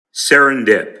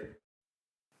Serendip.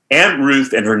 Aunt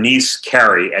Ruth and her niece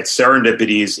Carrie at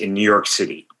Serendipity's in New York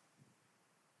City.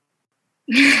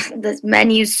 This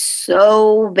menu's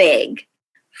so big.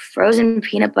 Frozen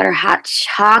peanut butter hot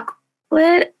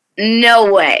chocolate?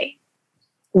 No way.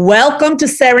 Welcome to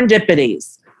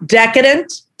Serendipity's.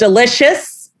 Decadent,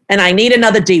 delicious, and I need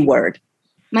another D word.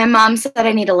 My mom said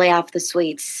I need to lay off the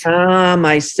sweets. Ah,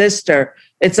 my sister.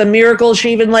 It's a miracle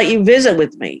she even let you visit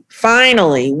with me.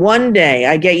 Finally, one day,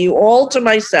 I get you all to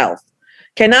myself.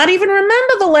 Cannot even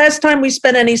remember the last time we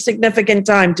spent any significant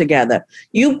time together.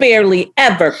 You barely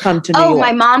ever come to New York.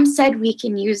 My mom said we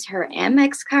can use her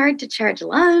Amex card to charge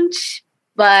lunch,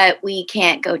 but we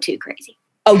can't go too crazy.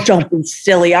 Oh, don't be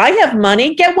silly. I have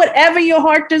money. Get whatever your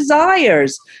heart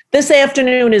desires. This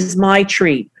afternoon is my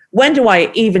treat. When do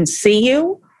I even see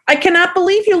you? I cannot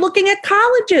believe you're looking at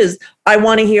colleges. I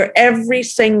want to hear every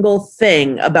single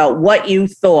thing about what you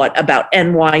thought about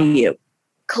NYU.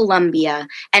 Columbia.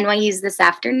 NYU's this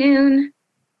afternoon.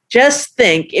 Just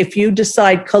think, if you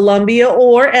decide Columbia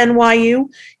or NYU,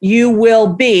 you will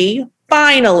be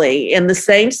finally in the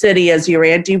same city as your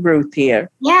Auntie Ruth here.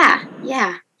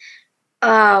 Yeah.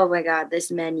 Oh my God,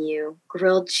 this menu.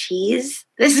 Grilled cheese.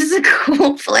 This is a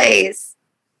cool place.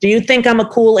 Do you think I'm a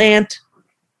cool aunt?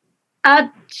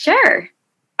 Sure.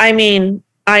 I mean,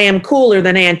 I am cooler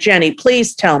than Aunt Jenny.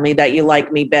 Please tell me that you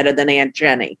like me better than Aunt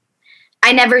Jenny.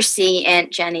 I never see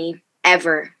Aunt Jenny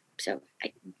ever, so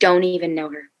I don't even know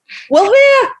her. Well,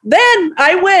 yeah, then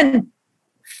I win.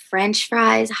 French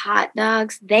fries, hot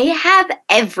dogs, they have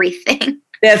everything.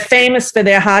 They're famous for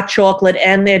their hot chocolate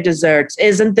and their desserts.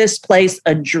 Isn't this place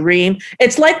a dream?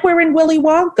 It's like we're in Willy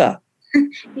Wonka.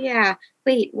 Yeah.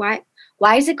 Wait,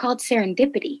 why is it called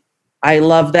Serendipity? I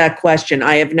love that question.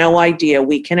 I have no idea.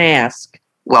 We can ask.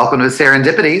 Welcome to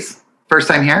Serendipity's. First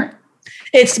time here?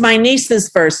 It's my niece's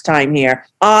first time here.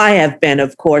 I have been,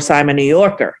 of course. I'm a New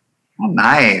Yorker. Oh,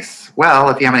 nice. Well,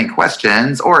 if you have any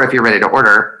questions or if you're ready to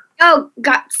order. Oh,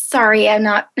 God, sorry. I'm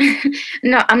not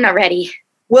ready.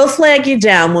 We'll flag you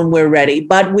down when we're ready,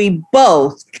 but we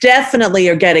both definitely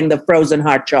are getting the frozen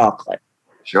hot chocolate.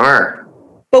 Sure.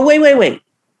 But wait.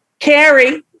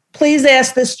 Carrie, please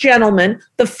ask this gentleman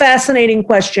the fascinating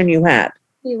question you had.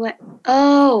 Wait, what?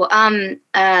 Oh,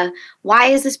 why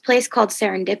is this place called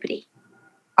Serendipity?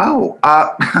 Oh,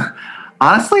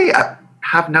 honestly, I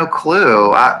have no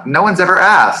clue. No one's ever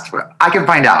asked. I can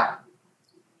find out.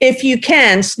 If you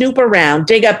can, snoop around,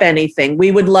 dig up anything.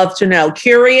 We would love to know.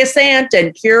 Curious aunt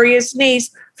and curious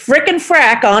niece, frickin'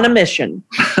 frack on a mission.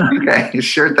 Okay,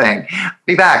 sure thing.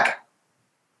 Be back.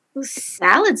 Those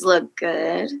salads look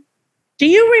good. Do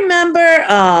you remember,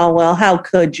 oh, well, how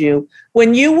could you?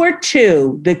 When you were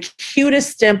 2, the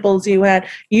cutest dimples you had,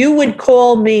 you would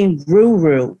call me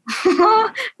Ruru.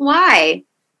 Why?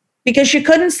 Because you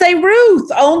couldn't say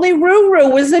Ruth. Only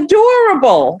Ruru was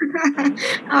adorable.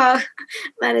 Oh,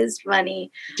 that is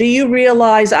funny. Do you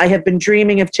realize I have been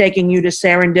dreaming of taking you to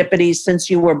Serendipity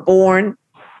since you were born?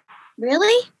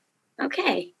 Really?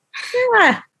 Okay.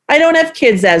 Yeah. I don't have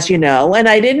kids, as you know, and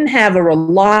I didn't have a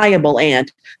reliable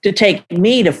aunt to take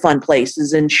me to fun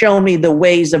places and show me the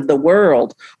ways of the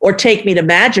world or take me to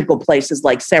magical places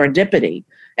like Serendipity.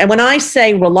 And when I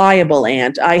say reliable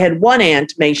aunt, I had one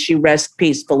aunt, may she rest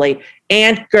peacefully,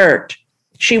 Aunt Gert.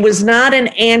 She was not an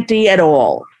auntie at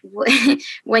all.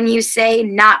 When you say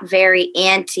not very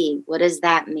auntie, what does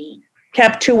that mean?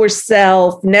 Kept to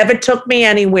herself, never took me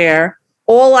anywhere.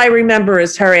 All I remember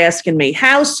is her asking me,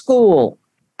 how's school?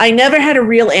 I never had a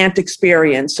real aunt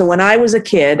experience, so when I was a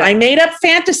kid, I made up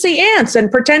fantasy aunts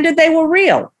and pretended they were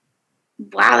real.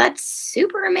 Wow, that's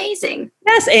super amazing.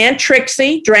 Yes, Aunt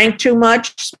Trixie drank too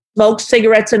much, smoked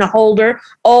cigarettes in a holder,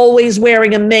 always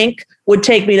wearing a mink, would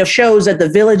take me to shows at the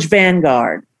Village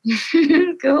Vanguard.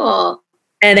 Cool.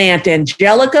 And Aunt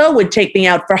Angelica would take me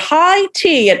out for high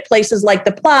tea at places like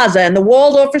the Plaza and the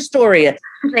Waldorf Astoria.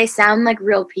 They sound like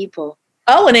real people.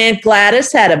 Oh, and Aunt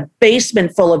Gladys had a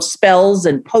basement full of spells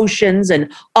and potions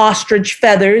and ostrich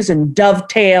feathers and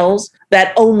dovetails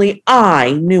that only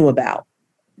I knew about.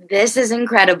 This is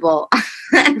incredible.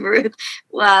 Ruth,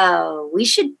 wow. We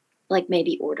should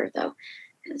maybe order though.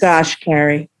 Gosh,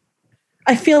 Carrie,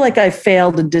 I feel like I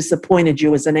failed and disappointed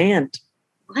you as an aunt.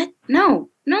 What? No.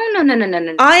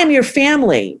 I am your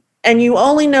family, and you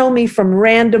only know me from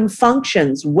random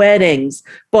functions, weddings,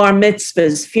 bar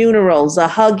mitzvahs, funerals, a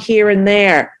hug here and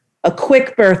there, a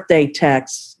quick birthday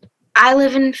text. I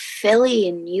live in Philly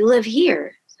and you live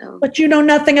here, so. But you know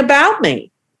nothing about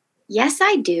me. Yes,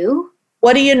 I do.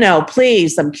 What do you know?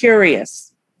 Please, I'm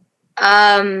curious.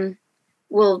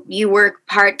 Well, you work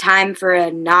part-time for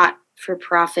a not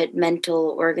not-for-profit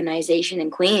mental organization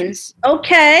in Queens.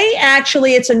 Okay,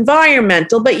 actually, it's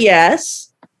environmental, but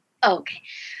yes. Okay.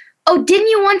 Oh, didn't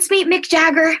you once meet Mick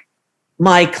Jagger?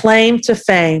 My claim to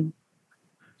fame.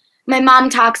 My mom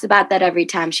talks about that every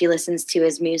time she listens to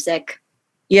his music.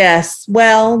 Yes,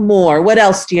 well, more. What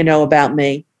else do you know about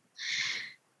me?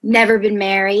 Never been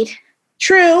married.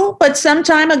 True, but some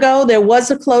time ago there was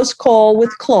a close call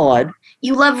with Claude.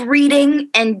 You love reading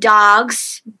and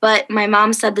dogs, but my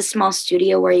mom said the small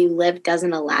studio where you live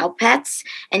doesn't allow pets,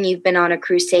 and you've been on a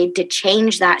crusade to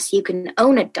change that so you can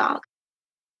own a dog.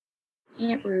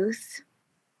 Aunt Ruth,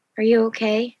 are you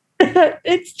okay?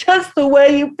 It's just the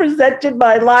way you presented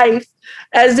my life,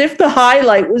 as if the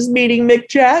highlight was meeting Mick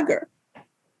Jagger.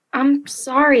 I'm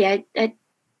sorry.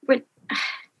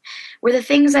 Were the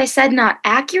things I said not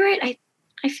accurate?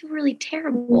 I feel really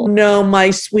terrible. No,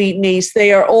 my sweet niece,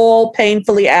 they are all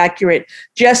painfully accurate.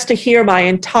 Just to hear my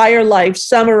entire life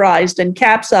summarized and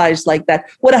capsized like that.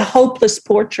 What a hopeless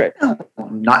portrait. I'm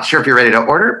not sure if you're ready to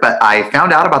order, but I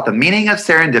found out about the meaning of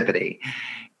serendipity.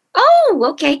 Oh,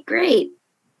 okay, great.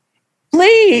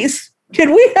 Please,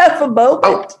 can we have a moment?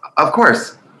 Oh, of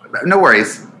course. No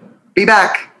worries. Be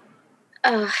back.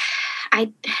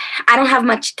 I don't have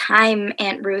much time,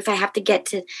 Aunt Ruth. I have to get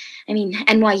to,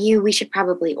 NYU. We should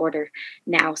probably order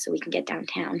now so we can get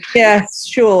downtown. Yes,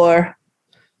 sure.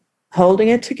 Holding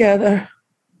it together.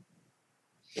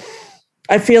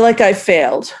 I feel like I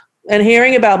failed. And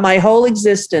hearing about my whole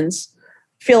existence,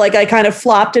 I feel like I kind of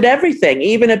flopped at everything,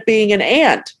 even at being an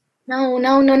aunt. No,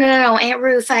 Aunt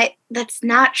Ruth. That's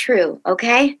not true,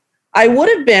 okay? I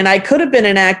could have been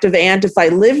an active aunt if I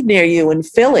lived near you in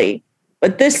Philly.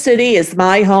 But this city is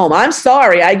my home. I'm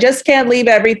sorry. I just can't leave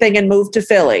everything and move to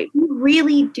Philly. You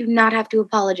really do not have to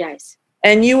apologize.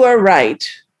 And you are right.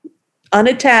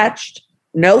 Unattached,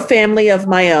 no family of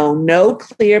my own, no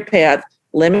clear path,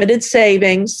 limited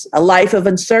savings, a life of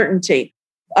uncertainty.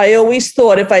 I always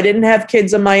thought if I didn't have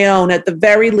kids of my own, at the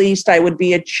very least, I would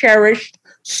be a cherished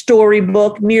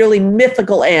storybook, nearly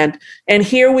mythical aunt. And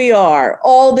here we are.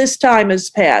 All this time has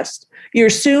passed. You're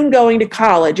soon going to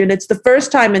college, and it's the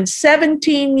first time in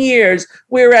 17 years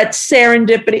we're at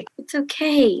Serendipity. It's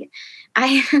okay.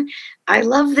 I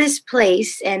love this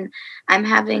place, and I'm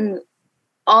having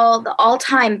the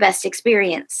all-time best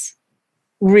experience.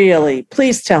 Really?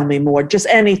 Please tell me more. Just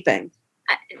anything.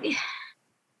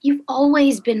 You've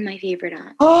always been my favorite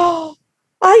aunt. Oh,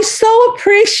 I so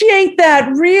appreciate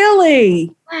that.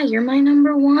 Really? Wow, you're my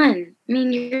number one.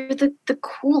 You're the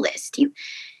coolest.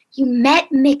 You met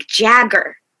Mick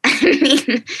Jagger.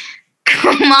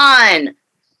 Come on.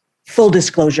 Full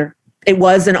disclosure, it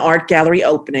was an art gallery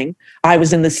opening. I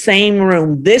was in the same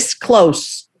room, this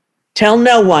close. Tell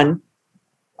no one.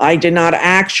 I did not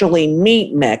actually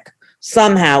meet Mick.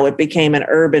 Somehow it became an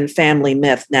urban family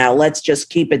myth. Now let's just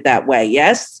keep it that way,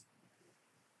 yes?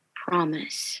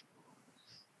 Promise.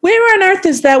 Where on earth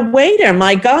is that waiter?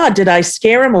 My God, did I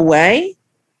scare him away?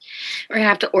 We're going to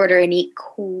have to order and eat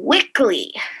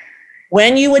quickly.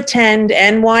 When you attend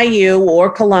NYU or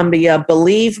Columbia,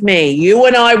 believe me, you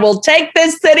and I will take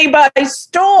this city by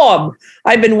storm.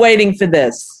 I've been waiting for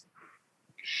this.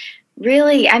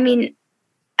 Really? I'm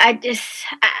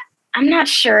not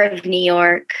sure of New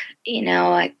York.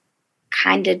 I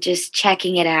kind of just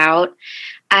checking it out.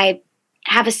 I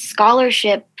have a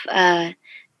scholarship to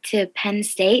Penn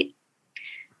State.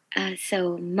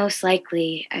 So most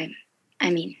likely,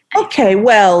 Okay,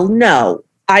 well, no.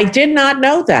 I did not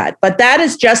know that, but that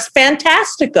is just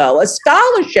fantastico. A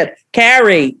scholarship.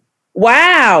 Carrie,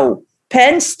 wow.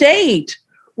 Penn State.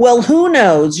 Well, who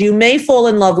knows? You may fall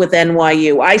in love with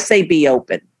NYU. I say be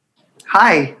open.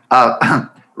 Hi.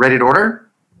 Ready to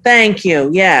order? Thank you.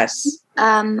 Yes.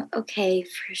 Okay,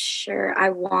 for sure. I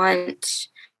want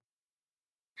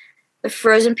the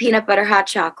frozen peanut butter hot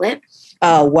chocolate.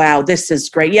 Oh, wow. This is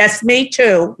great. Yes, me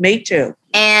too. Me too.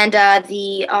 And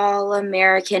the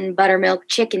all-American buttermilk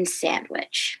chicken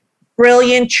sandwich.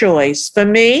 Brilliant choice. For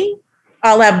me,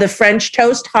 I'll have the French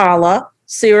toast challah,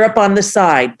 syrup on the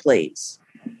side, please.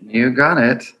 You got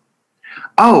it.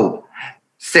 Oh,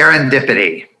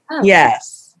 serendipity. Oh.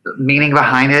 Yes. Meaning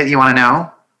behind it, you want to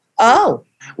know? Oh.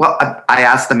 Well, I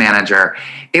asked the manager.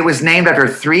 It was named after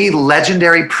 3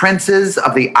 legendary princes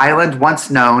of the island once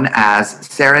known as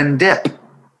Serendip.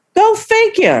 Go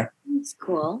figure. That's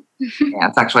cool. Yeah,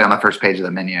 it's actually on the first page of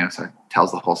the menu, so it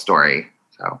tells the whole story.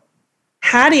 So,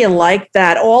 how do you like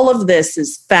that? All of this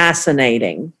is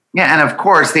fascinating. Yeah, and of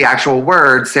course, the actual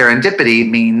word serendipity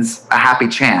means a happy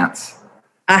chance.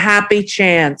 A happy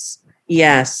chance.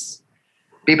 Yes.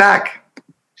 Be back.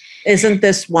 Isn't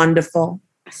this wonderful?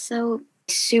 So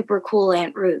super cool,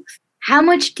 Aunt Ruth. How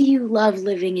much do you love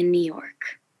living in New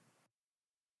York?